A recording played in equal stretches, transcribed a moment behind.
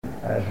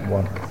That's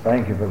wonderful.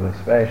 Thank you for the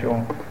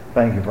special.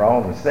 Thank you for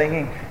all the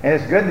singing. And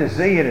it's good to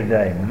see you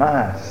today.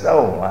 My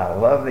soul, I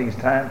love these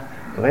times.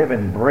 Live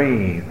and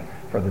breathe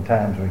for the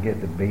times we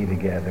get to be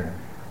together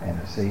and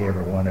to see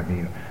every one of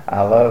you.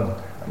 I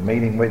love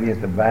meeting with you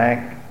at the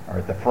back or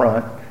at the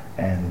front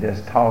and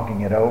just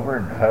talking it over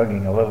and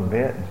hugging a little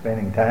bit and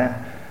spending time.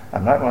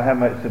 I'm not going to have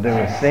much to do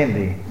with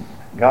Cindy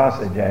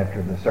Gossage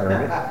after the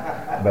service,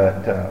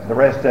 but the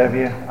rest of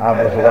you,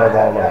 I just love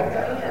all of you.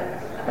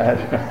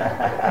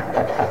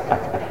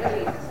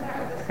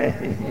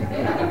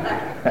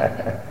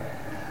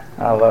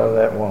 I love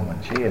that woman.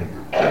 She is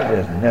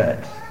just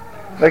nuts.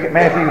 Look at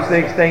Matthew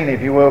 16,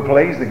 if you will,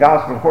 please. The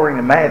Gospel according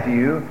to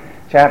Matthew,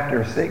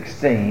 chapter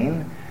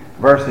 16,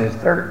 verses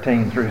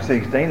 13 through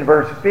 16.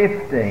 Verse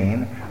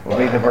 15 will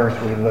be the verse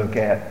we look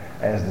at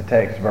as the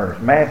text verse.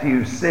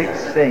 Matthew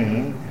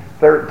 16,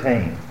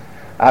 13.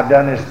 I've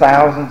done this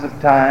thousands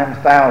of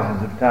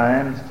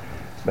times,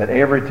 but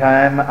every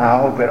time I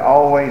hope it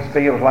always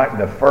feels like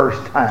the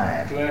first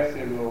time. Bless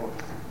him, Lord.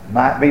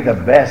 Might be the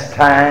best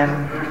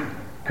time,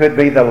 could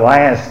be the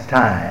last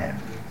time.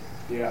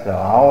 Yeah. So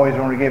I always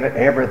want to give it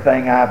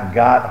everything I've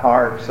got,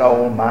 heart,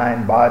 soul,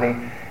 mind, body.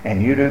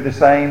 And you do the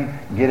same.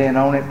 Get in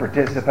on it,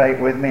 participate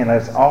with me, and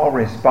let's all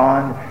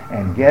respond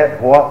and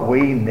get what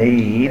we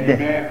need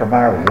Amen. From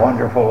our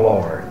wonderful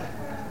Lord.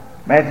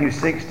 Matthew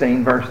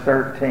 16, verse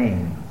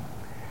 13.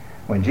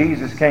 When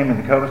Jesus came to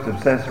the coast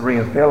of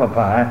Caesarea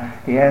Philippi,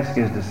 he asked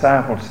his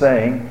disciples,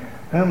 saying,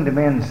 Whom do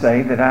men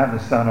say that I, the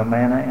Son of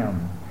Man,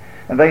 am?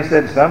 And they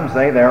said, Some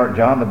say thou art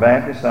John the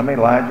Baptist, some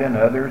Elijah, and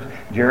others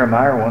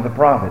Jeremiah, one of the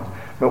prophets.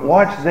 But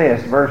watch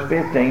this, verse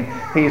 15.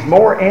 He's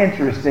more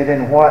interested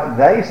in what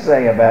they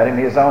say about him,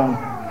 his own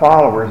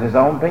followers, his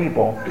own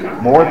people,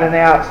 more than the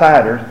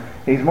outsiders.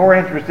 He's more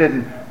interested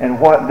in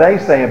what they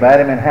say about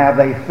him and how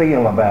they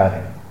feel about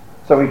him.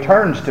 So he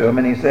turns to him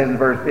and he says in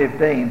verse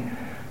 15,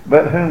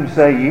 But whom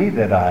say ye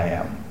that I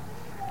am?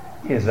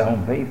 His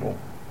own people.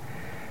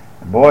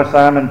 Boy,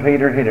 Simon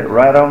Peter hit it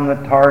right on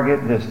the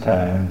target this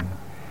time.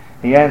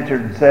 He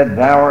answered and said,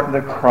 Thou art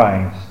the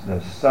Christ, the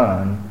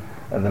Son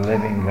of the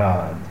living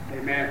God.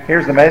 Amen.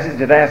 Here's the message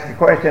that asks the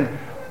question,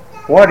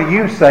 what do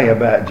you say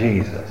about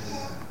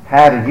Jesus?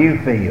 How do you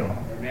feel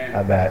Amen.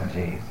 About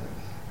Jesus?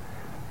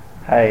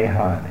 Hey,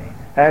 honey,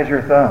 how's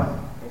your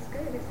thumb? It's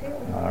good. It's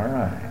healed. All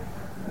right.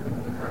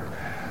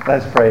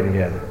 Let's pray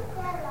together.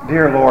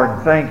 Dear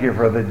Lord, thank you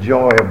for the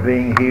joy of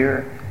being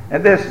here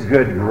and this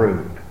good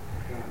group.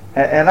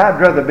 And I'd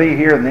rather be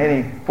here than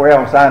anywhere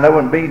else I know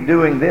and be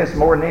doing this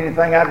more than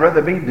anything I'd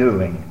rather be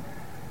doing.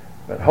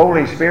 But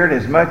Holy Spirit,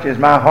 as much as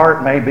my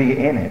heart may be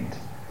in it,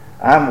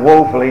 I'm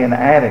woefully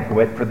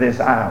inadequate for this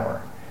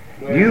hour.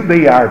 You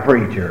be our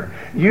preacher.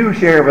 You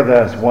share with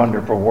us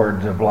wonderful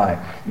words of life.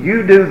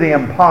 You do the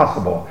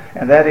impossible,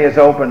 and that is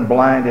open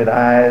blinded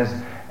eyes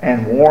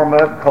and warm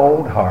up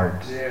cold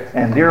hearts. Yes.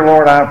 And dear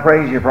Lord, I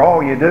praise you for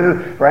all you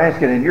do, for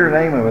asking in your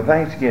name and with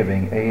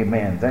thanksgiving.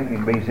 Amen. Thank you.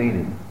 Be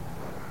seated.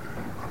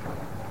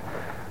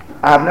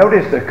 I've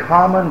noticed a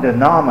common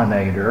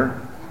denominator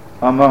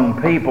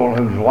among people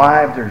whose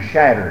lives are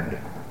shattered.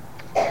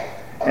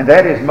 And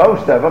that is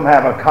most of them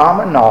have a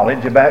common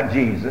knowledge about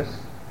Jesus,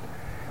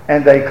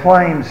 and they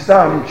claim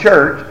some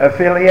church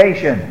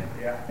affiliation.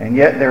 Yeah. And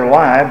yet their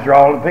lives are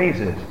all to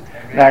pieces.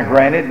 Amen. Now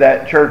granted,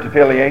 that church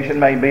affiliation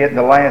may be at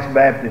the Last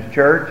Baptist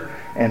Church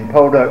in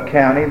Podunk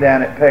County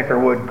down at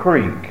Peckerwood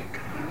Creek,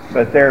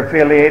 but they're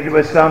affiliated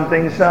with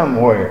something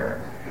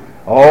somewhere.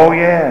 Oh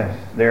yes,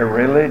 they're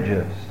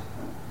religious.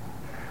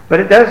 But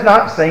it does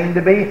not seem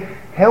to be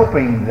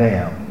helping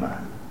them.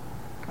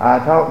 I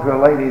talked to a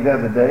lady the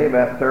other day,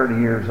 about 30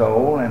 years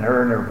old, and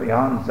her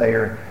fiance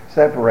are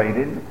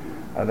separated.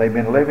 They've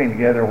been living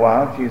together a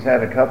while. She's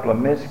had a couple of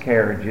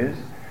miscarriages,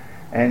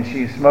 and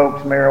she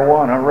smokes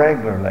marijuana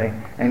regularly.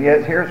 And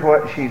yet here's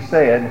what she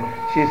said.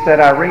 She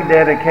said, I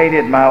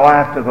rededicated my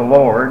life to the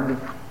Lord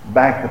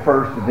back the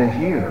first of this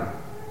year.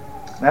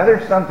 Now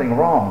there's something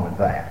wrong with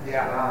that.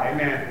 Yeah.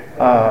 Amen.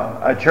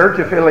 A church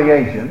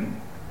affiliation,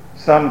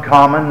 some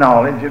common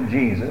knowledge of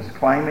Jesus,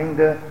 claiming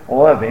to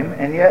love him,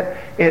 and yet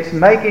it's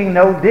making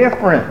no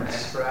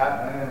difference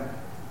Right.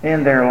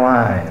 in their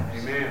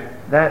lives. Amen.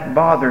 That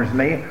bothers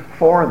me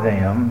for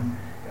them.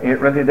 It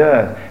really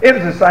does. It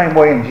was the same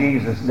way in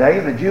Jesus' day.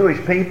 The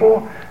Jewish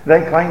people,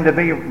 they claimed to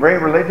be very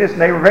religious,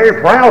 and they were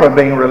very proud of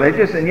being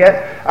religious, and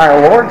yet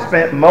our Lord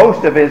spent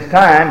most of his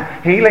time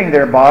healing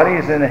their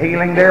bodies and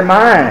healing their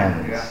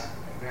minds. Yeah.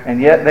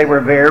 And yet they were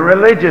very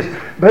religious,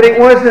 but it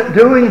wasn't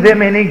doing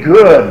them any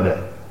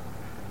good.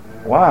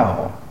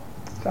 Wow,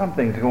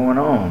 something's going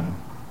on.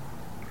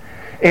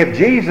 If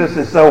Jesus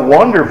is so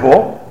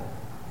wonderful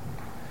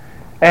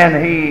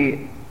and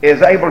he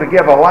is able to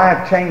give a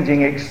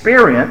life-changing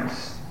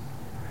experience,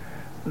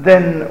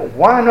 then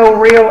why no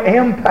real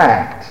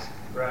impact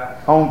Right.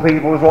 on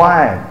people's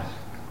lives?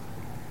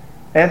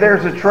 And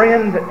there's a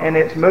trend, and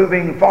it's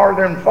moving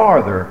farther and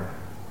farther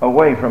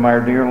away from our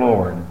dear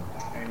Lord.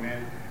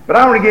 Amen. But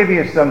I want to give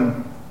you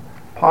some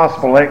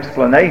possible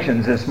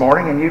explanations this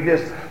morning, and you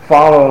just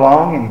follow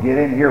along and get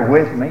in here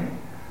with me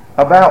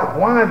about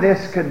why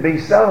this could be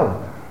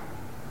so.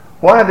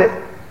 Why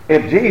that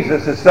if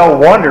Jesus is so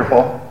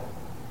wonderful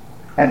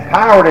and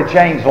power to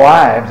change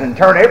lives and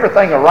turn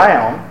everything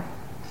around,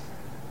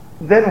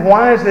 then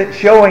why is it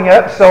showing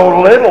up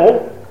so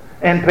little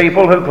in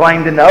people who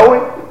claim to know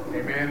Him?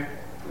 Amen.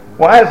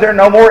 Why is there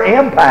no more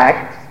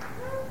impact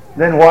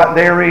than what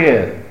there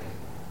is?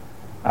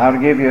 I'll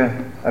give you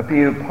a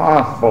few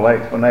possible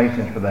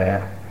explanations for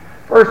that.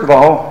 First of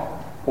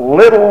all,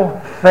 little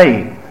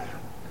faith.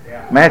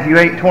 Matthew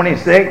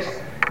 8:26,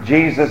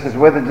 Jesus is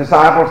with the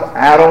disciples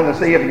out on the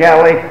Sea of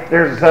Galilee.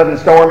 There's a sudden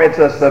storm. It's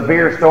a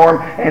severe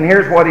storm. And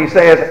here's what He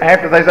says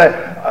after they say,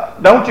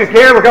 don't you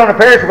care? We're going to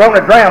perish. We're going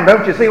to drown.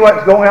 Don't you see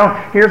what's going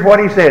on? Here's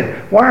what He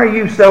said. Why are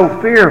you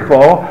so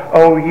fearful,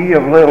 O ye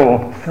of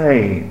little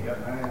faith?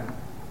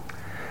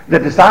 The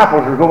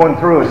disciples are going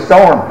through a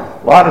storm.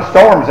 A lot of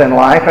storms in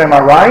life. Am I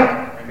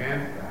right?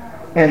 Amen.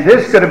 And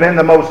this could have been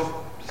the most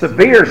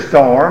severe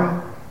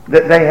storm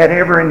that they had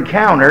ever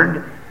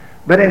encountered.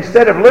 But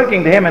instead of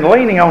looking to Him and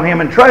leaning on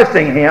Him and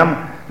trusting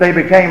Him, they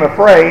became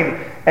afraid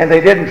and they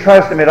didn't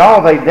trust Him at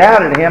all. They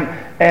doubted Him,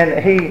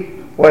 and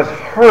He was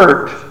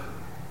hurt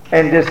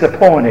and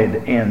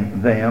disappointed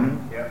in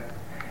them. Yep.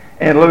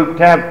 In Luke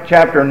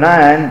chapter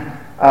 9,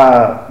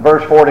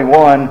 verse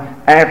 41,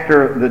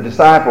 after the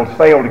disciples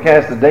failed to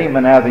cast the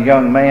demon out of the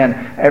young man,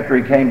 after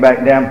he came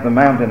back down from the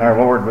mountain, our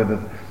Lord with the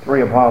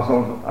three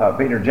apostles,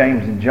 Peter,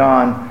 James, and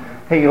John,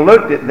 He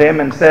looked at them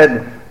and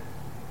said,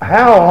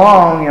 how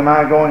long am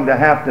I going to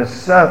have to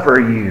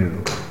suffer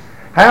you?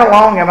 How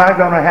long am I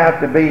going to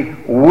have to be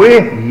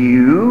with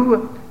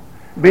you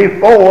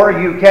before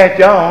you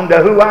catch on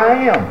to who I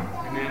am?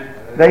 Amen.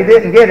 They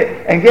didn't get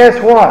it. And guess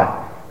what?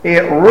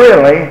 It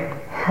really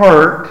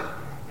hurt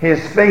His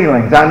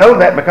feelings. I know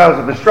that because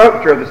of the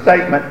structure of the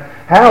statement.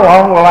 How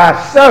long will I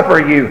suffer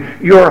you?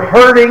 You're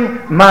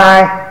hurting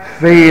my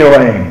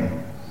feelings.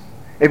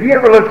 Have you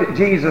ever looked at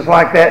Jesus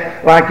like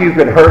that? Like you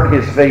could hurt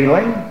His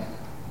feelings?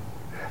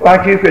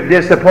 Like you could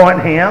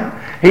disappoint Him?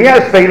 He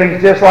has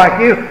feelings just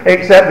like you,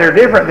 except they're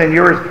different than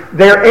yours.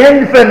 They're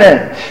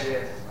infinite.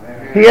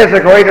 He has a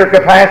greater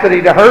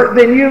capacity to hurt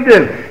than you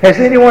do. Has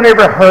anyone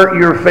ever hurt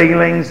your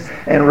feelings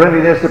and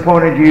really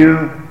disappointed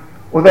you?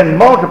 Well, then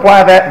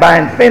multiply that by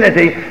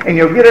infinity, and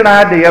you'll get an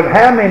idea of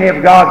how many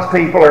of God's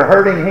people are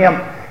hurting Him.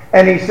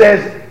 And He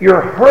says,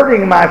 you're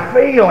hurting my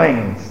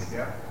feelings.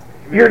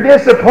 You're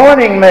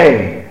disappointing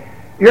me.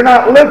 You're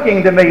not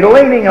looking to me,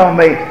 leaning on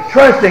me,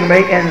 trusting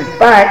me. In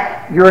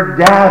fact, you're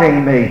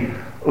doubting me.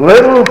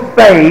 Little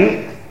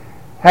faith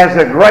has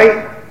a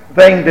great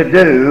thing to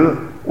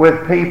do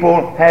with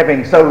people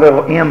having so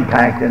little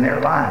impact in their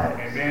lives.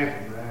 Amen.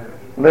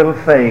 Little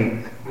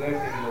faith. Bless you,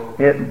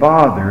 Lord. It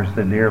bothers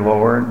the dear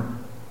Lord.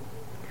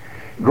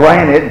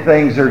 Granted,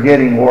 things are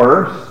getting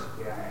worse.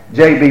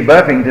 J.B.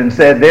 Buffington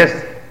said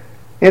this,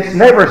 it's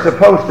never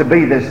supposed to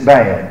be this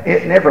bad.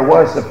 It never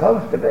was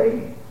supposed to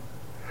be.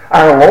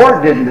 Our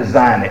Lord didn't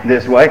design it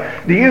this way.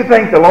 Do you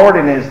think the Lord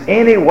is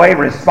any way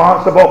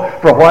responsible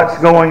for what's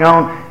going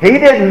on? He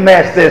didn't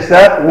mess this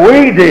up.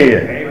 We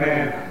did.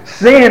 Amen.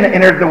 Sin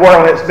entered the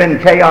world. It's been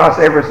chaos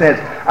ever since.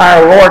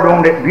 Our Lord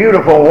wanted it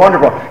beautiful,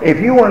 wonderful. If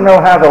you want to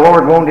know how the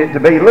Lord wanted it to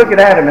be, look at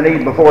Adam and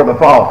Eve before the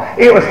fall.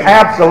 It was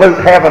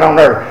absolute heaven on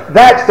earth.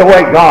 That's the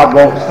way God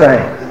wants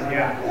things.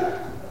 Yeah.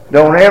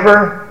 Don't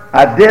ever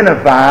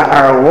identify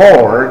our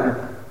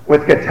Lord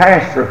with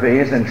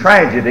catastrophes and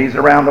tragedies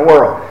around the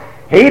world.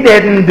 He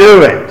didn't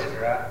do it.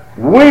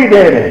 We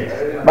did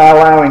it by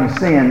allowing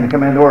sin to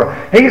come into the world.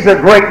 He's a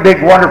great,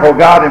 big, wonderful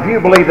God. If you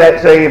believe that,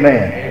 say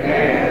amen.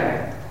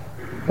 Amen.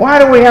 Why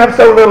do we have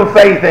so little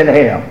faith in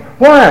Him?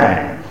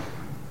 Why?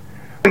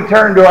 We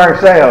turn to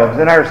ourselves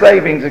and our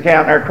savings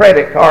account and our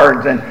credit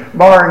cards and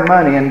borrowing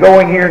money and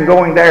going here and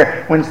going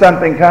there when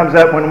something comes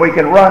up, when we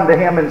can run to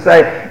Him and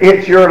say,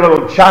 it's your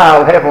little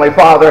child, Heavenly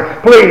Father.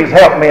 Please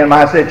help me in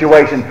my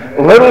situation.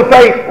 Little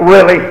faith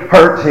really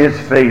hurts His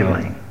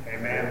feelings.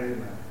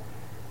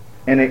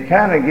 And it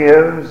kind of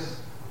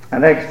gives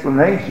an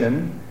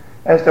explanation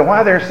as to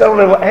why there's so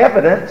little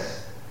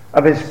evidence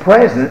of His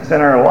presence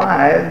in our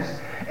lives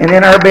and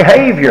in our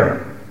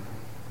behavior.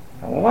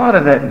 A lot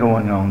of that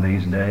going on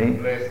these days.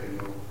 Bless you,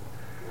 Lord.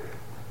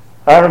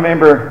 I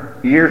remember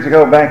years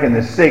ago back in the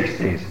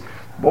 60s.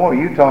 Boy,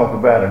 you talk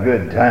about a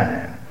good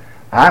time.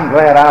 I'm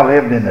glad I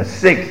lived in the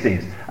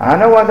 60s. I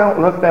know I don't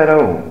look that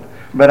old,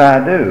 but I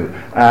do.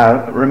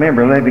 I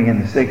remember living in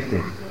the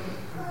 60s.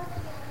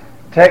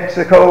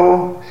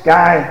 Texaco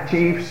Sky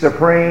Chief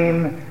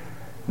Supreme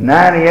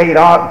 98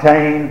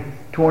 octane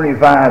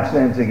 25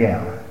 cents a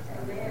gallon.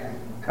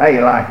 How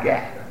you like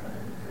that?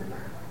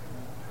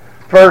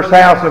 First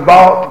house I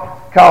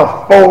bought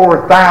cost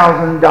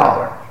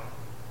 $4,000.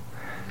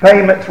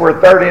 Payments were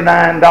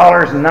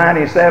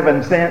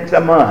 $39.97 a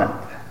month.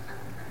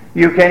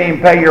 You can't even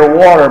pay your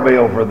water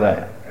bill for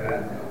that.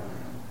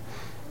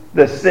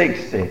 The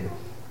 60s.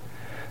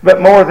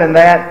 But more than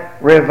that,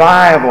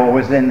 revival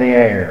was in the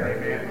air.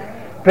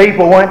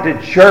 People went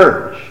to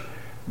church.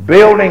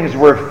 Buildings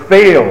were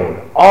filled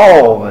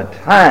all the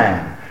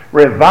time.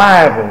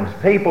 revivals,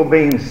 people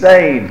being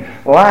saved,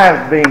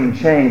 lives being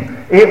changed.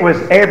 It was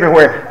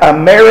everywhere.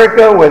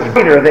 America was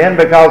greater then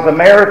because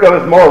America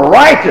was more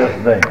righteous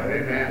then.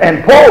 Amen.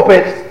 And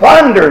pulpits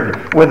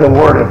thundered with the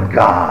Word of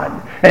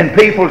God. And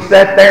people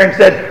sat there and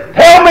said,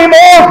 "Tell me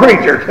more,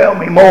 preacher, tell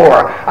me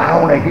more. I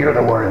want to hear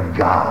the Word of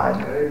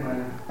God."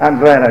 Amen. I'm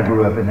glad I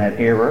grew up in that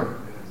era.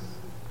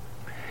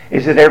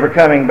 Is it ever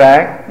coming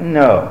back?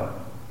 No.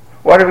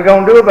 What are we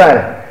going to do about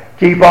it?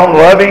 Keep on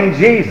loving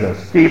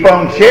Jesus. Keep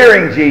on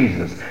sharing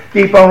Jesus.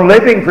 Keep on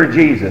living for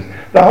Jesus.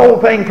 The whole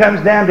thing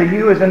comes down to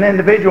you as an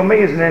individual,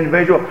 me as an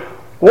individual.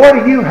 What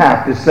do you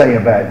have to say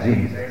about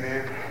Jesus?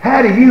 Amen.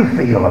 How do you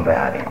feel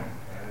about Him?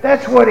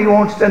 That's what He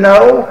wants to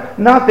know,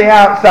 not the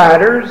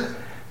outsiders.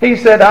 He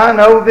said, I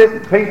know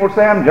that people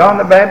say I'm John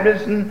the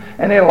Baptist and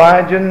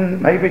Elijah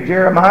and maybe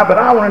Jeremiah, but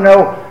I want to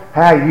know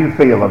how you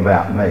feel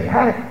about me.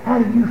 How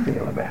do you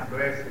feel about me?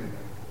 Bless Him.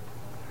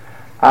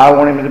 I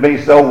want Him to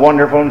be so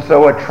wonderful and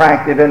so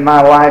attractive in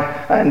my life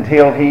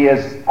until He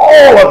is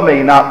all of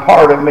me, not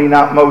part of me,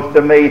 not most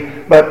of me,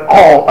 but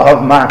all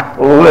of my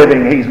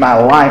living. He's my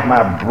life,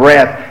 my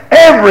breath.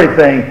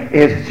 Everything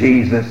is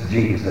Jesus,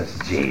 Jesus,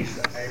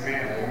 Jesus.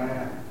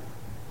 Amen.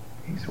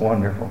 He's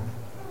wonderful.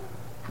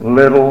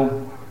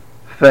 Little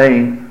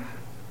faith.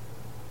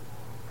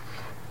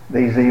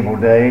 These evil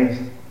days.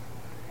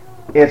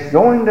 It's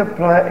going to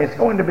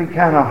be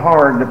kind of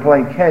hard to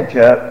play catch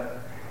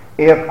up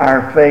if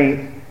our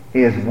faith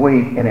is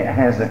weak and it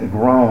hasn't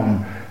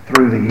grown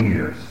through the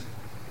years.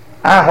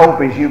 I hope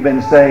as you've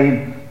been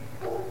saved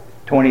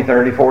 20,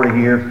 30, 40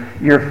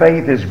 years, your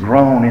faith has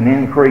grown and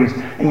increased,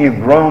 and you've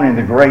grown in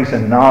the grace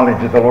and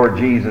knowledge of the Lord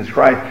Jesus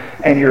Christ,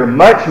 and you're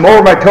much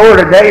more mature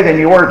today than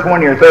you were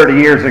 20 or 30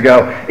 years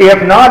ago.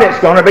 If not, it's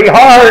going to be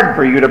hard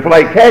for you to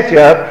play catch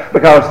up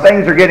because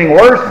things are getting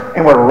worse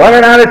and we're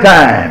running out of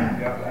time.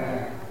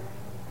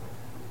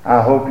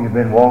 I hope you've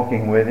been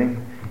walking with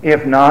Him.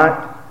 If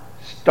not,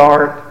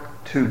 start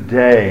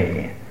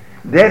today.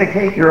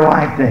 Dedicate your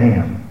life to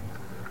Him.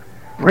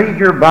 Read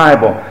your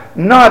Bible,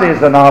 not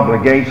as an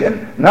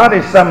obligation, not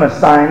as some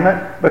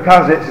assignment,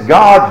 because it's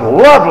God's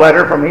love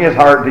letter from His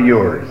heart to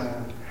yours.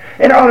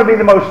 It ought to be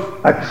the most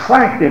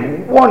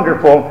attractive,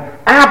 wonderful,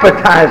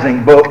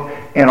 appetizing book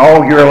in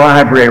all your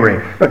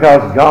library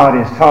because God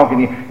is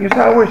talking to you. You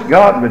say, I wish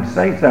God would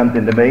say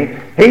something to me.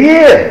 He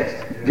is.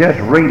 Just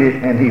read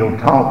it and He'll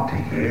talk to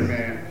you.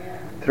 Amen.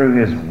 Through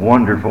His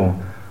wonderful,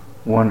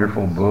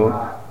 wonderful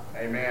book.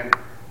 Amen.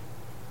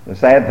 The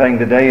sad thing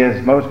today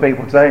is most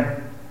people say,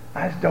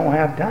 I just don't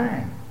have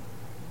time.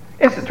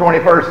 It's the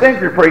 21st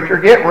century, preacher.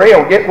 Get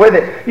real. Get with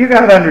it. You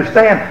got to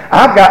understand,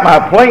 I've got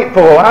my plate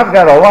full. I've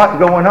got a lot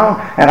going on,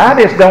 and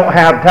I just don't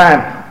have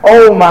time.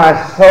 Oh,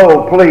 my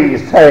soul,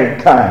 please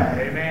take time.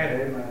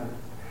 Amen.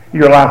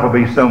 Your life will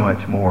be so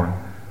much more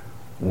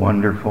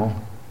wonderful.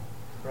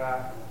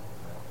 Right.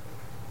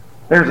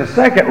 There's a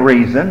second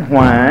reason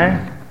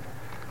why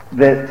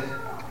that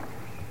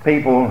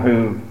people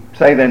who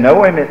say they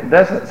know Him, it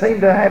doesn't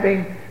seem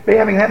to be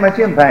having that much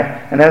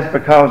impact. And that's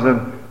because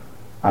of,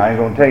 I ain't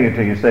going to tell you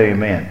till you say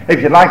amen.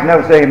 If you'd like to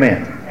know, say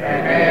amen.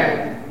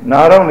 Amen.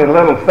 Not only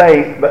little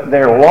faith, but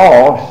their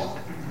lost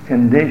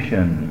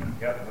condition.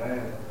 Yep.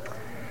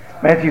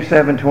 Matthew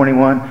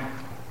 7:21.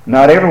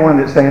 Not everyone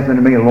that saith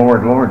unto me,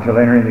 Lord, Lord, shall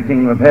enter in the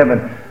kingdom of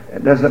heaven.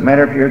 It doesn't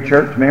matter if you're a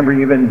church member,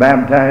 you've been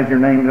baptized, your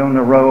name's on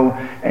the roll,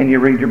 and you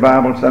read your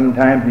Bible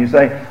sometimes and you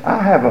say,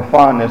 I have a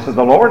fondness of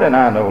the Lord and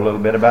I know a little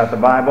bit about the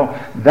Bible.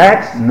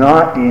 That's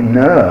not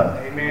enough.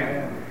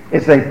 Amen.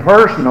 It's a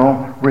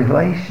personal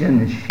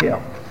relationship.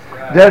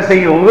 Does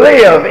He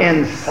live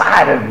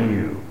inside of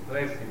you?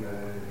 Bless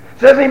Him.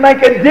 Does He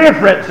make a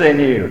difference in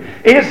you?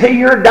 Is He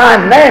your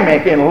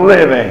dynamic in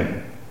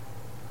living?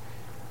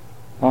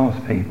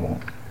 Lost people.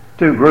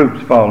 Two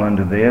groups fall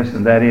under this,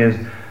 and that is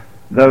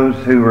those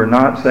who are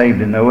not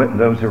saved and know it, and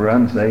those who are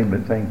unsaved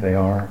but think they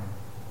are.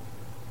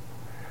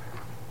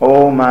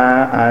 Oh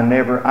my,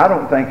 I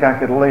don't think I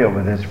could live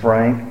with this,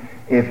 Frank,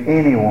 if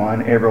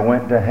anyone ever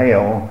went to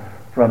hell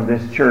from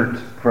this church,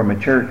 from a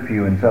church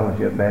pew in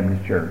Fellowship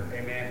Baptist Church.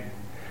 Amen.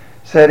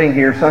 Sitting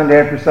here Sunday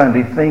after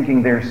Sunday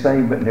thinking they're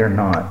saved but they're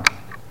not.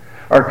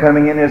 Or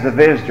coming in as a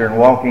visitor and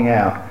walking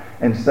out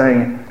and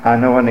saying, I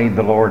know I need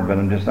the Lord, but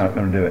I'm just not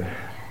going to do it.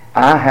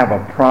 I have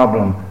a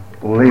problem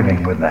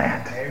living with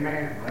that.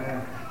 Amen.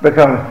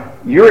 Because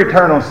your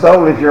eternal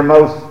soul is your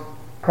most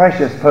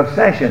precious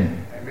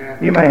possession.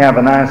 Amen. You may have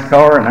a nice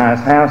car, a nice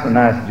house, a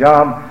nice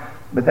job,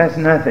 but that's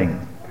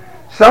nothing.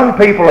 Some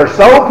people are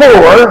so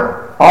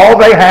poor, all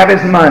they have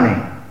is money.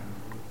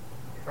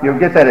 You'll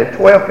get that at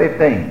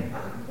 12:15.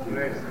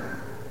 Bless Him.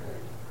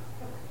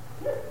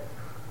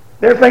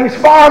 There are things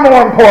far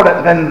more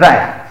important than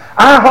that.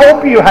 I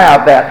hope you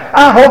have that.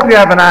 I hope you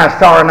have a nice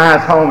car, a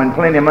nice home, and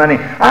plenty of money.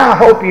 I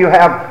hope you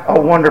have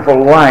a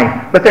wonderful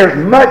life. But there's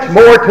much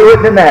more to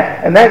it than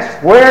that. And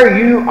that's where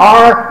you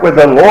are with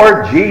the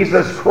Lord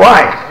Jesus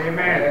Christ.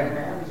 Amen.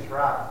 That's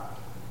right.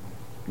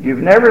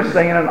 You've never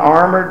seen an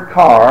armored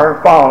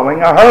car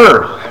following a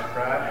hearse. That's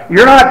right.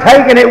 You're not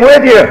taking it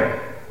with you.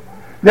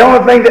 The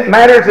only thing that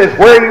matters is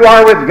where you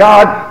are with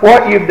God,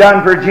 what you've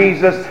done for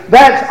Jesus.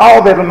 That's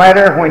all that'll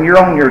matter when you're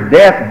on your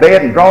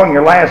deathbed and drawing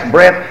your last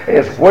breath,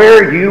 is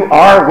where you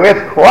are with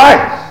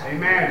Christ.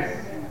 Amen.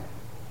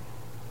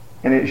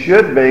 And it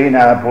should be,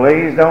 now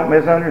please don't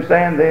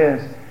misunderstand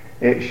this,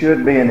 it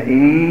should be an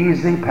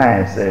easy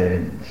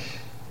passage.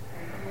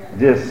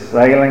 Just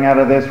sailing out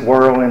of this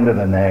world into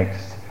the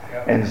next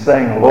and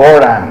saying,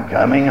 Lord, I'm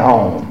coming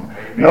home.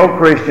 No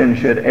Christian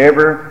should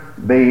ever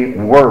be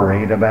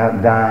worried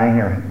about dying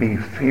or be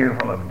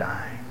fearful of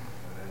dying.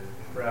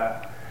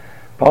 Right.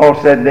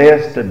 Paul said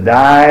this, to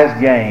die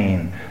is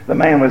gain. The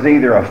man was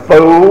either a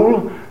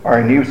fool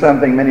or he knew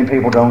something many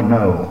people don't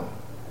know.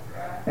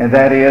 And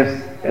that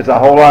is, it's a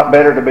whole lot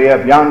better to be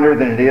up yonder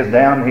than it is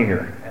down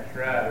here. That's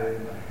right.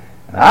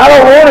 And I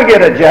don't want to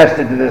get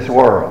adjusted to this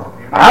world.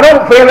 I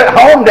don't feel at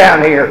home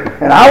down here,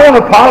 and I want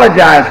to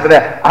apologize for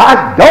that.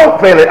 I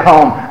don't feel at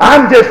home.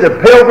 I'm just a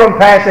pilgrim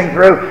passing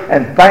through,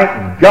 and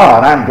thank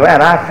God I'm glad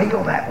I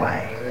feel that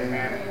way.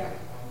 Amen.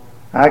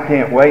 I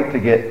can't wait to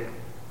get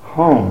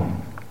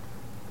home.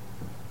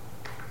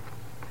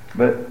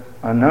 But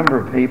a number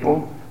of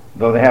people,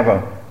 though they have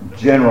a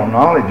general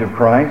knowledge of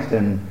Christ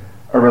and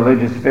a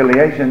religious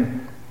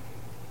affiliation,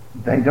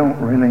 they don't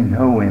really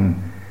know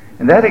Him.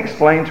 And that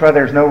explains why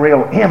there's no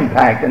real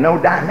impact and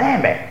no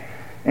dynamic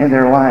in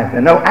their life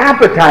and no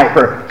appetite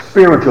for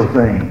spiritual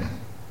things.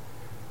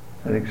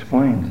 That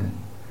explains it.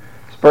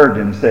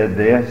 Spurgeon said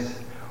this,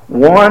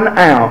 1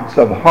 ounce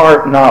of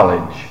heart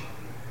knowledge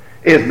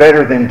is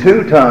better than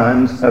 2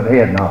 tons of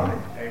head knowledge.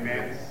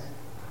 Amen.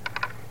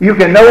 You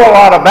can know a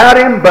lot about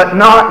Him, but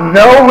not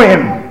know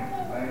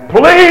Him.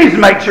 Please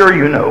make sure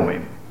you know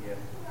Him.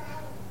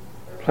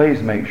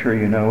 Please make sure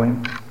you know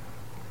Him.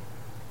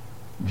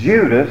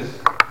 Judas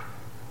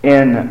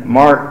in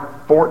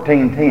Mark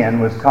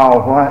 14:10 was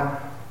called what?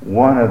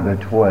 One of the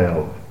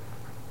 12.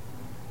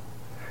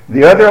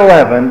 The other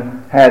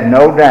 11 had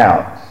no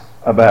doubts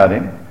about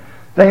him.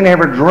 They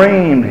never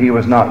dreamed he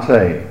was not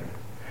saved.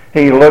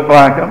 He looked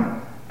like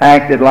them,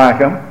 acted like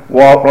them,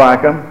 walked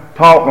like them,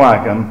 talked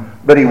like them,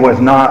 but he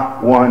was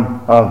not one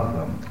of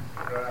them.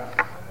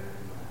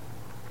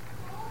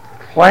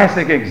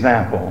 Classic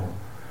example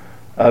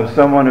of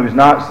someone who's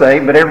not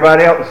saved, but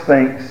everybody else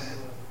thinks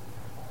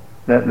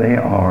that they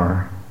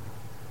are.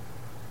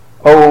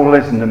 Oh,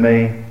 listen to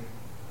me.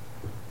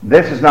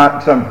 This is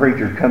not some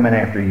preacher coming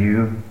after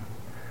you.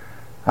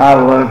 I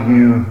love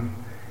you.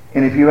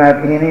 And if you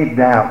have any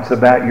doubts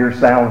about your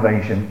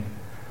salvation,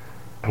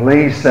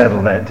 please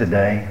settle that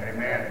today.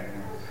 Amen.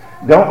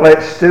 Don't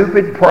let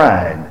stupid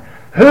pride.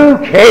 Who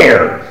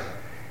cares?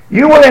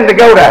 You willing to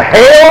go to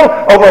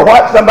hell over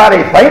what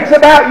somebody thinks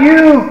about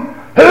you?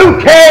 Who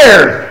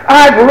cares?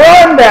 I'd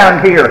run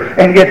down here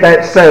and get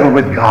that settled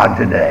with God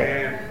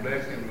today. Amen.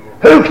 Bless Him, Lord.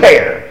 Who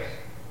cares?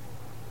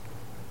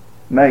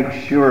 Make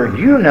sure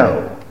you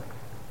know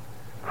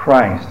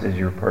Christ is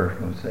your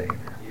personal Savior.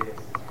 Yes.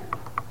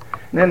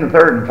 And then the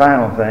third and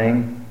final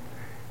thing,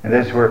 and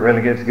this is where it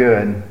really gets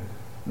good,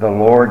 the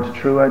Lord's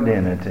true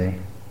identity.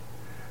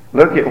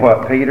 Look at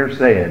what Peter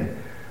said.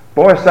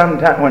 Boy,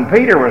 sometimes when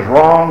Peter was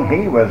wrong,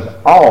 he was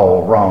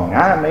all wrong.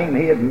 I mean,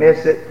 he'd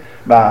miss it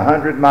by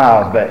 100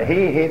 miles, but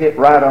he hit it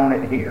right on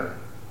it here.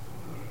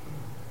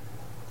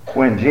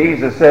 When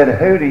Jesus said,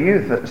 who do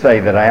you say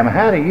that I am?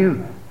 How do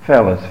you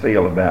fellas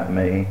feel about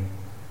me?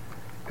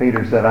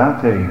 Peter said,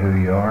 I'll tell you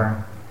who you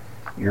are.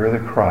 You're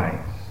the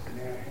Christ.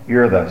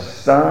 You're the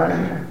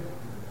Son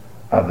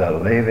of the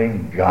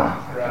living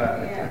God.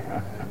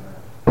 Right.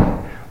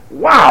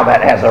 Wow,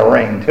 that has a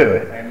ring to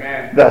it.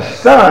 Amen. The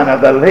Son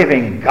of the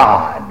living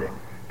God.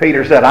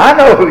 Peter said, I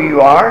know who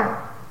you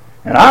are,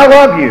 and I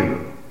love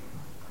you.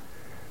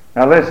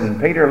 Now listen,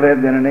 Peter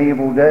lived in an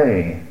evil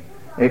day.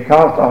 It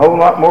cost a whole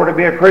lot more to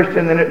be a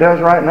Christian than it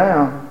does right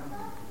now.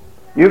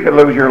 You could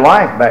lose your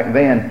life back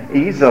then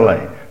easily.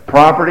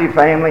 Property,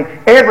 family,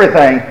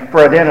 everything for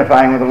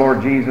identifying with the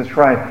Lord Jesus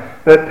Christ.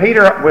 But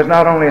Peter was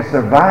not only a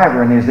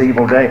survivor in his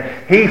evil day,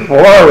 he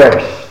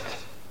flourished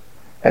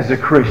as a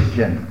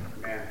Christian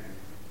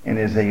in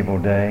his evil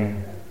day.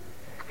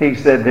 He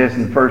said this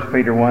in 1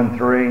 Peter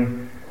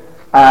 1:3,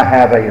 I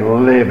have a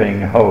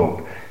living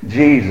hope.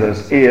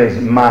 Jesus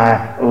is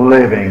my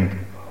living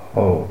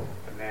hope.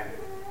 Amen.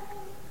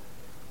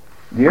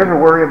 Do you ever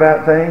worry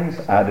about things?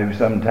 I do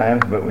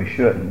sometimes, but we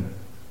shouldn't.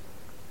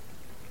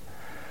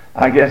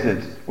 I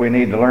guess we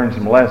need to learn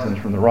some lessons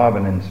from the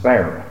robin and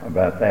sparrow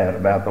about that,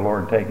 about the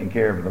Lord taking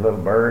care of the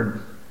little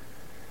birds.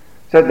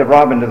 Said the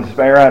robin to the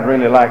sparrow, I'd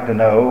really like to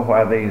know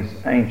why these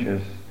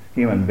anxious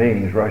human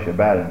beings rush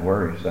about and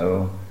worry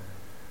so.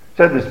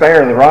 Said the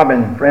sparrow to the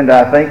robin, friend,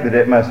 I think that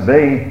it must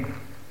be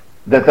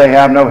that they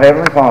have no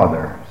heavenly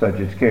Father, such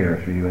as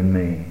cares for you and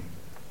me.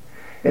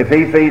 If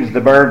He feeds the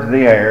birds of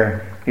the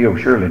air, He'll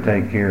surely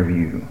take care of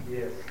you.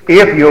 Yes.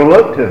 If you'll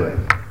look to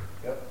Him.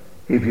 Yep.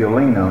 If you'll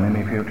lean on Him,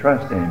 if you'll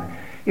trust in Him.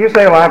 You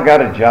say, well, I've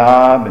got a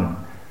job and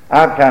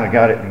I've kind of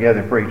got it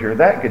together, preacher.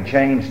 That could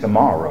change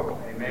tomorrow.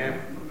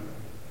 Amen.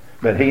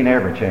 But He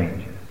never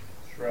changes.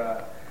 That's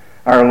right.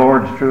 Our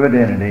Lord's true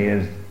identity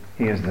is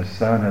He is the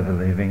Son of the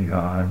living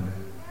God.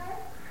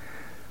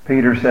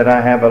 Peter said,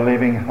 I have a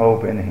living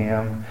hope in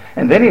him.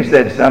 And then he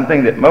said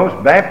something that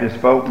most Baptist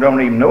folk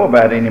don't even know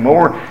about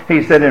anymore.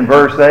 He said in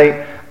verse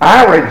 8,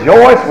 I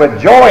rejoice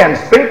with joy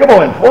unspeakable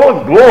and full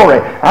of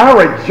glory. I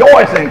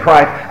rejoice in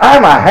Christ.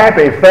 I'm a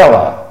happy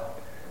fellow.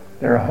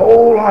 There are a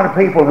whole lot of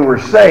people who are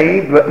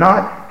saved but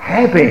not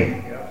happy.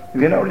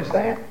 Have you noticed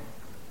that?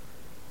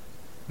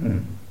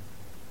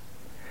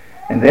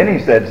 And then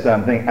he said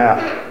something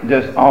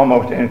just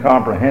almost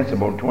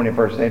incomprehensible to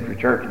 21st century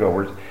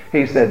churchgoers.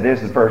 He said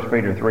this in 1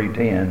 Peter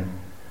 3:10.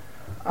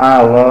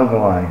 I love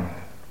life.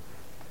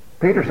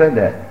 Peter said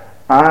that.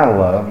 I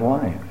love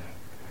life.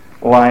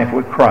 Life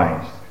with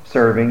Christ,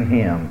 serving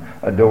Him,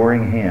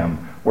 adoring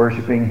Him,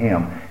 worshiping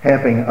Him,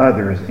 helping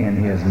others in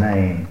His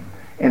name.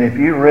 And if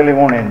you really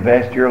want to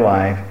invest your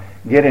life,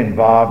 get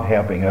involved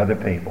helping other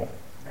people.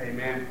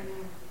 Amen.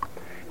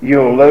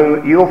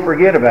 You'll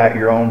forget about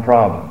your own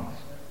problems.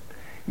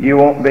 You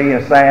won't be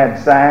a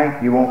sad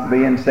sack. You won't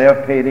be in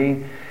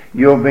self-pity.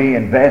 You'll be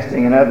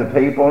investing in other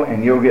people,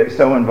 and you'll get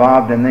so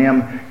involved in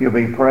them, you'll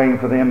be praying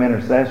for them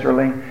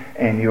intercessorily,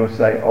 and you'll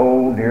say,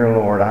 oh, dear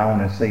Lord, I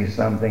want to see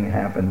something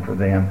happen for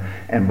them.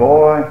 And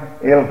boy,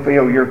 it'll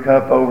fill your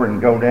cup over and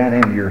go down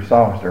into your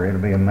saucer. It'll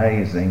be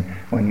amazing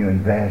when you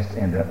invest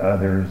into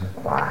others'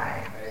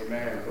 lives.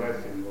 Amen.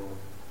 Bless him, Lord.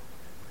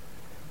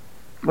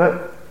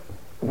 But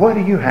what do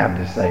you have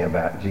to say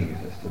about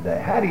Jesus today?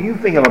 How do you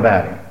feel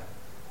about Him?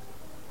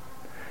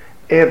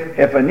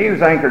 If a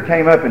news anchor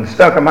came up and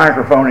stuck a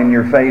microphone in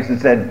your face and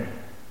said,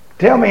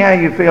 tell me how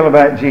you feel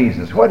about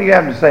Jesus, what do you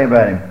have to say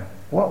about Him?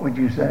 What would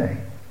you say?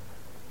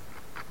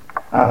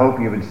 I hope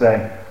you would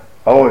say,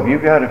 oh, have you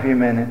got a few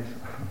minutes?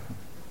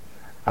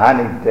 I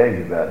need to tell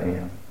you about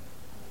Him.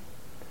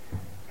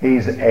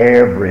 He's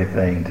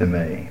everything to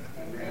me.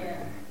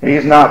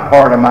 He's not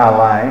part of my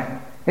life.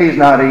 He's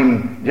not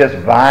even just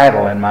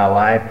vital in my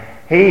life.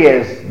 He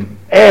is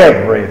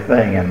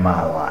everything in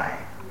my life.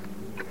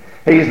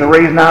 He's the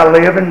reason I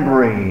live and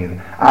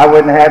breathe. I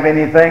wouldn't have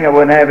anything. I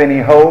wouldn't have any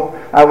hope.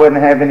 I wouldn't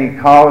have any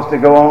cause to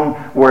go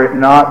on were it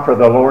not for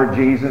the Lord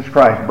Jesus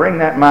Christ. Bring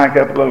that mic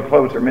up a little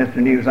closer, Mr.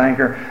 News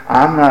Anchor.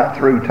 I'm not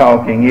through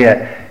talking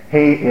yet.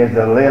 He is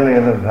the lily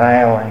of the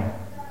valley,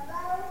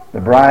 the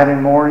bright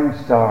and morning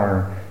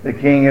star, the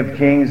King of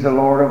kings, the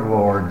Lord of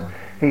lords.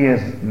 He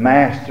is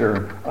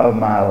master of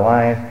my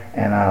life,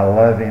 and I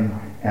love Him,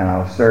 and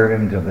I'll serve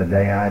Him till the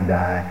day I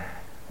die.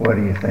 What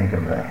do you think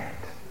of that?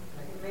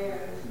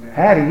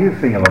 How do you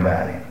feel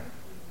about Him?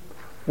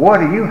 What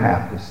do you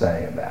have to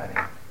say about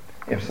Him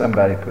if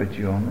somebody put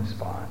you on the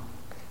spot?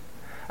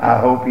 I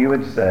hope you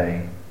would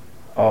say,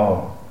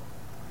 oh,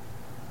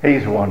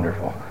 He's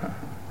wonderful.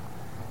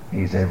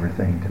 He's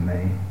everything to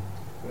me.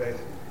 Bless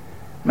him.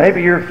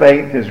 Maybe your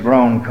faith has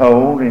grown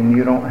cold and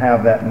you don't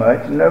have that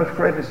much. And no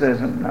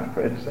criticism, not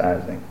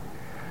criticizing.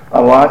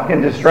 A lot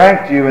can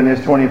distract you in this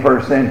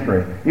 21st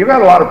century. You've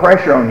got a lot of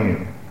pressure on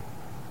you.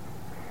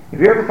 Have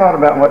you ever thought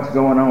about what's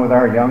going on with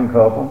our young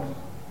couples?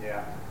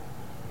 Yeah.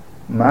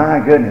 My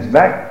goodness.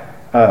 Back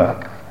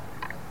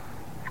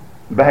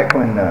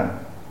when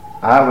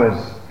I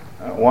was,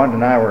 Wanda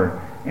and I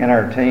were in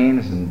our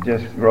teens and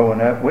just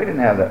growing up, we didn't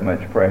have that much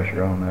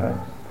pressure on us.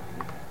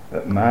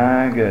 But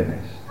my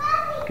goodness.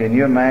 Can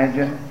you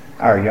imagine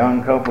our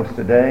young couples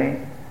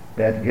today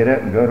that get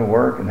up and go to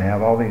work and they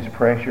have all these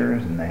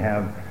pressures and they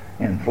have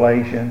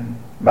inflation?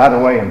 By the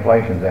way,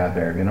 inflation's out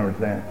there. Have you noticed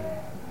that?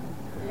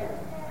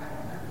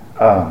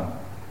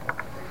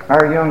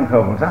 Our young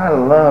couples, I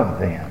love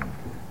them.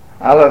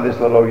 I love this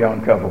little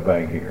young couple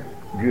back here.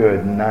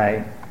 Good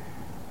night.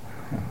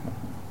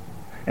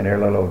 And their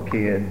little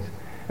kids.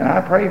 And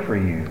I pray for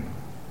you.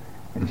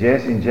 And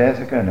Jesse and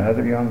Jessica and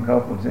other young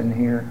couples in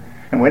here.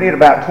 And we need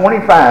about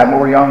 25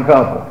 more young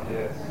couples.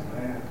 Yes.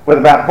 Amen. With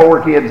about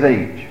 4 kids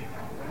each.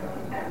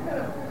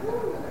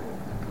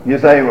 You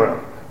say, well,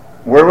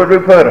 where would we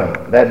put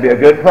them? That'd be a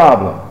good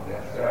problem.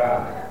 That's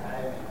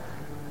right.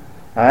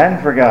 I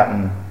hadn't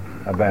forgotten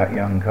about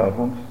young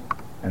couples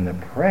and the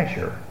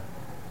pressure.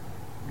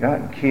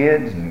 Got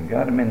kids and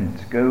got them in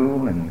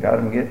school and got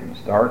them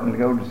starting to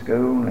go to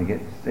school and they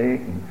get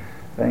sick and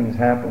things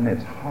happen.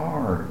 It's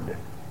hard.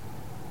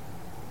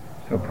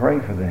 So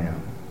pray for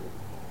them.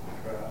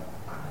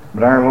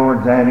 But our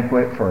Lord's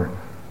adequate for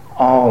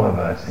all of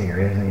us here,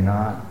 is He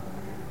not?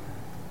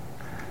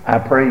 I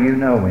pray you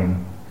know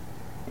Him.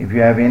 If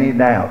you have any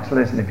doubts,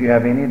 listen, if you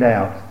have any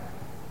doubts,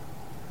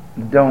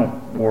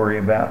 don't worry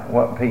about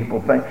what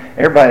people think.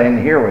 Everybody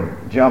in here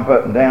would jump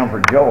up and down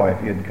for joy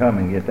if you'd come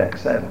and get that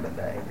settled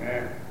today.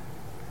 Amen.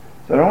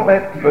 So don't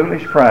let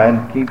foolish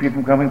pride keep you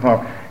from coming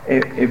forward.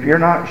 If you're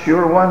not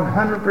sure,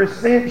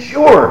 100%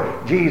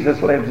 sure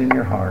Jesus lives in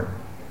your heart,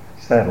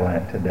 settle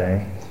that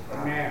today.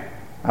 Amen.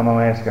 I'm going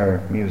to ask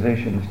our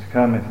musicians to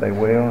come if they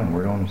will, and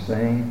we're going to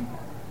sing.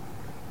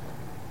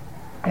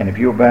 And if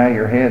you'll bow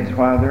your heads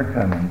while they're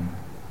coming,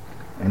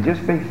 and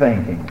just be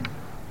thinking,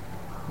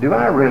 do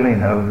I really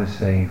know the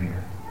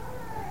Savior?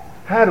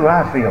 How do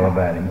I feel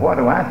about Him? What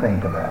do I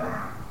think about Him?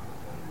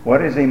 What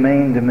does He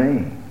mean to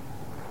me?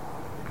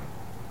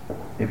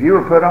 If you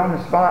were put on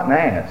the spot and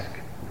asked,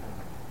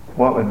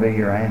 what would be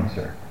your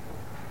answer?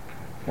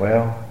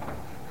 Well,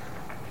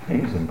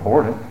 He's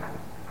important.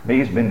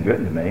 He's been good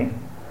to me.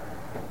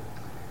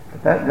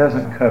 But that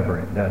doesn't cover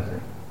it, does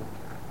it?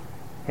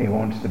 He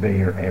wants to be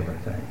your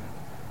everything.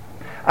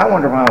 I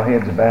wonder why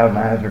heads are bowed and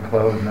eyes are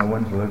closed, no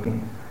one's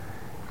looking.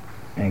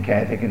 And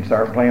Kathy can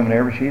start playing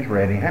whenever she's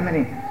ready. How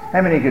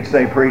many could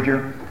say,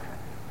 preacher,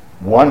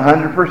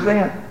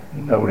 100%,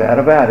 no doubt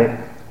about it,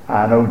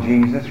 I know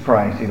Jesus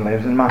Christ. He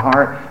lives in my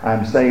heart.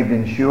 I'm saved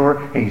and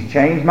sure. He's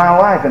changed my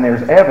life, and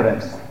there's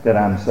evidence that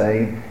I'm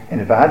saved. And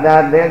if I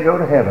died dead, go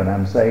to heaven,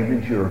 I'm saved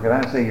and sure. Could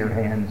I see your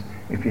hands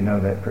if you know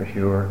that for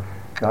sure?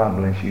 God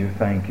bless you.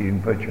 Thank you.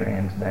 Put your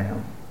hands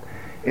down.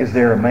 Is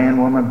there a man,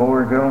 woman, boy,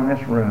 or girl in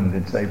this room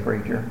that say,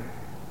 preacher,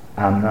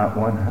 I'm not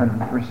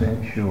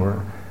 100%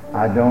 sure.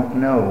 I don't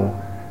know.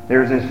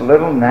 There's this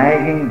little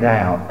nagging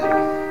doubt,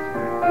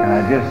 and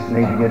I just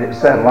need to get it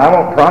settled. I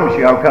won't promise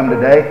you I'll come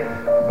today,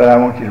 but I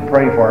want you to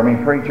pray for me.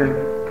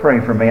 Preacher, pray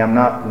for me. I'm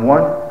not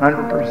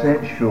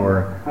 100%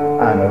 sure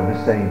I know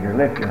the Savior.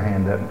 Lift your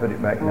hand up and put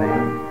it back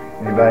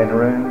down. Anybody in the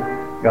room?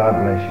 God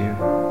bless you.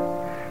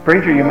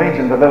 Preacher, you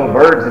mentioned the little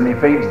birds, and He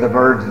feeds the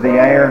birds of the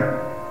air.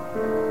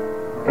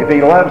 If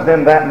He loves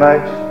them that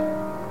much,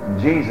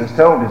 Jesus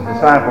told His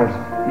disciples,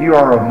 you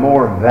are of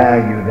more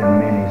value than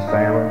many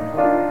sparrows.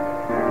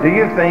 Do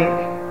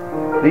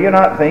you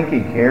not think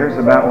He cares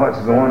about what's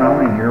going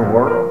on in your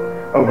world,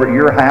 over at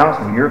your house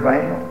with your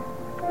family?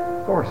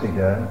 Of course He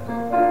does.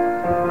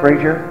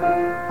 Preacher,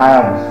 I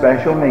have a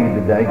special need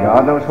today.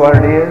 God knows what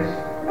it is,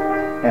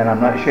 and I'm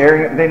not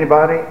sharing it with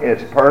anybody.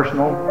 It's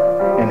personal,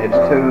 and it's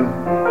too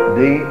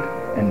deep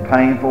and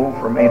painful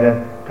for me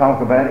to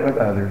talk about it with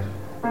others.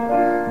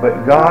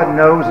 But God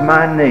knows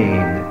my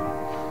need.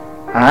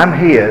 I'm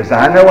His.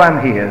 I know I'm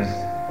His.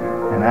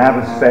 And I have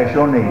a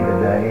special need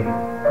today.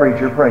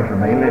 Preacher, pray for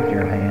me. Lift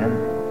your hand.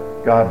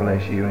 God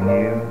bless you and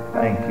you.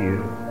 Thank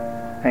you.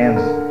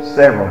 Hands,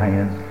 several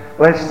hands.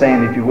 Let's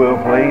stand, if you will,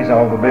 please,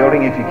 all the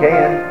building, if you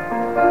can.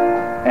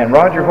 And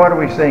Roger, what are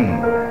we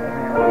singing? We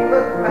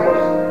look at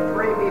page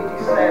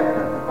 357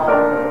 at the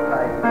bottom of the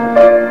page.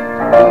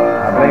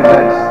 I believe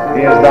that's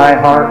Is Thy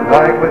Heart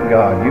Right with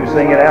God. You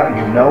sing it out.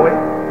 You know it.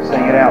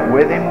 Sing it out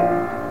with Him.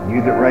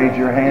 You that raise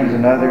your hands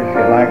and others, if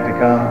you'd like to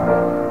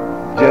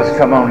come, just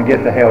come on and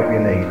get the help you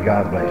need.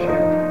 God bless you.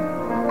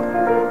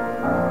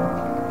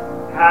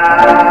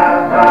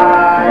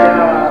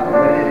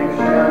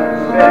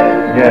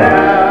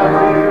 Yeah,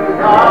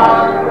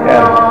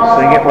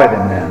 sing it with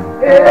Him now.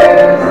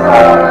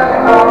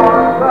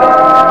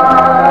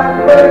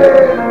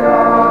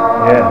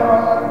 Yeah.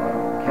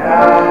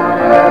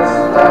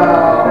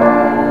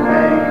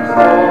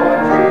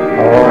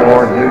 Oh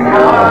Lord, do your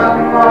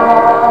will.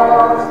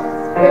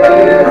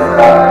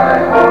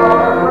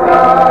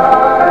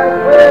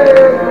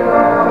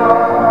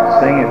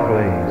 Sing it,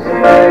 please.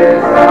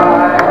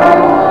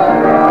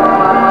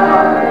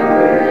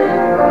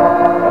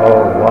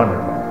 Oh,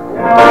 wonderful.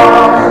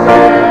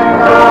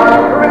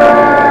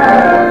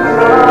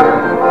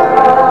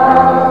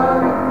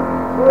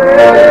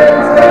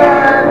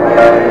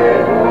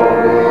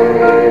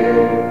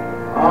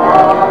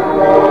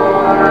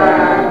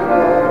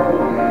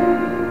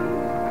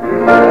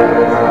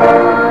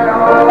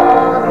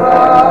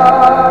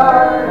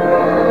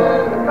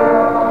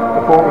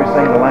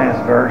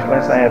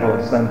 Let's add a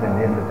little something to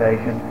the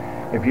invitation.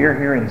 If you're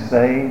here and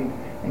saved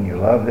and you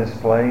love this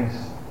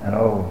place, and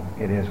oh,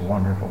 it is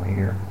wonderful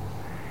here,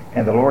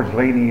 and the Lord's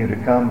leading you to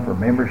come for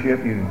membership,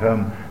 you can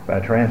come by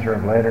transfer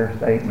of letter,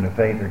 statement of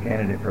faith, or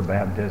candidate for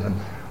baptism.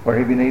 Or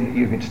if you need,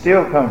 you can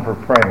still come for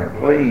prayer.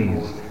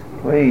 Please,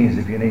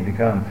 if you need to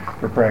come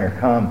for prayer,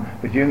 come.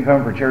 But you can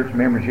come for church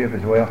membership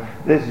as well.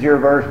 This is your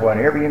verse.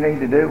 Whatever you need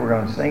to do, we're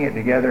going to sing it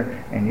together,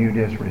 and you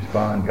just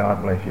respond.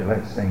 God bless you.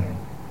 Let's sing it.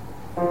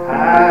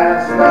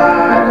 As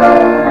thy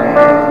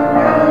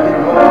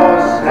dominion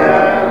was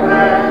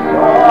heaven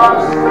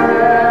was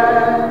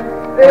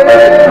spread,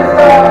 is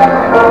thy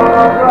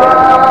heart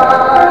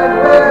right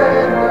with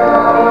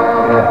God.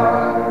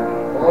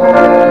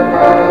 Over all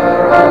without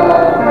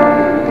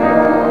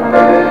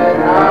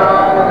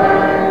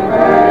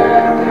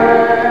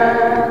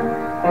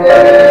and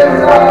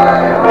is thy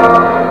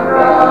heart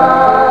right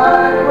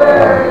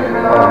with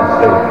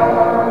God.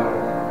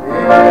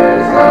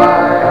 Is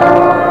thy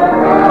heart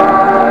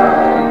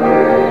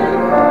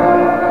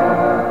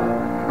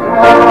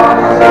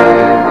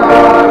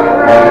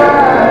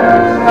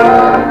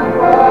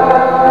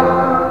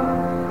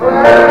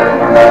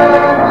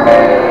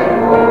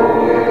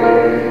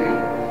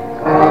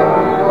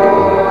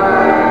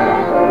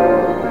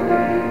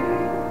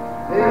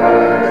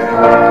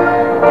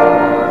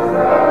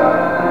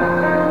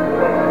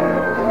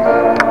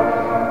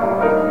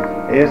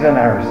Isn't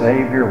our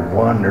Savior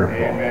wonderful?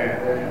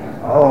 Amen.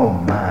 Oh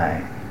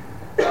my.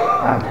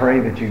 I pray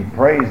that you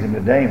praised Him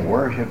today and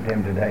worshiped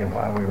Him today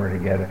while we were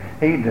together.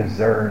 He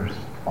deserves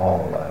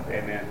all of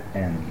it. Amen.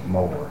 And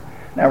more.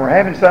 Now we're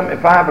having something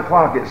at 5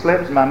 o'clock. It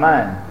slips my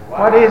mind.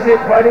 What is it?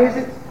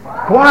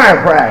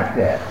 Choir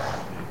practice.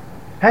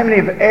 How many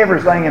have ever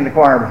sang in the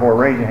choir before?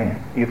 Raise your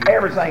hand. You've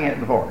ever sang in it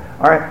before.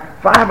 All right.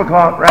 5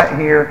 o'clock right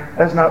here.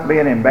 Let's not be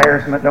an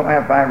embarrassment. Don't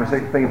have 5 or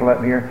 6 people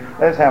up here.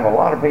 Let's have a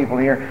lot of people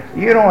here.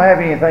 You don't have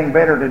anything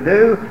better to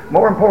do,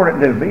 more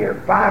important to do. Be here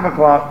at 5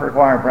 o'clock for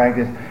choir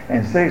practice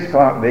and 6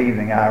 o'clock the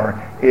evening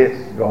hour. It's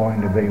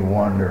going to be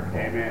wonderful.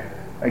 Amen.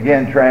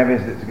 Again,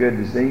 Travis, it's good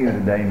to see you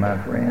today, my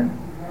friend.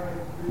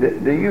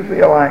 Do you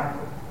feel like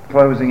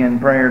closing in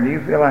prayer? Do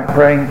you feel like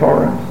praying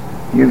for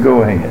us? You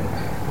go ahead.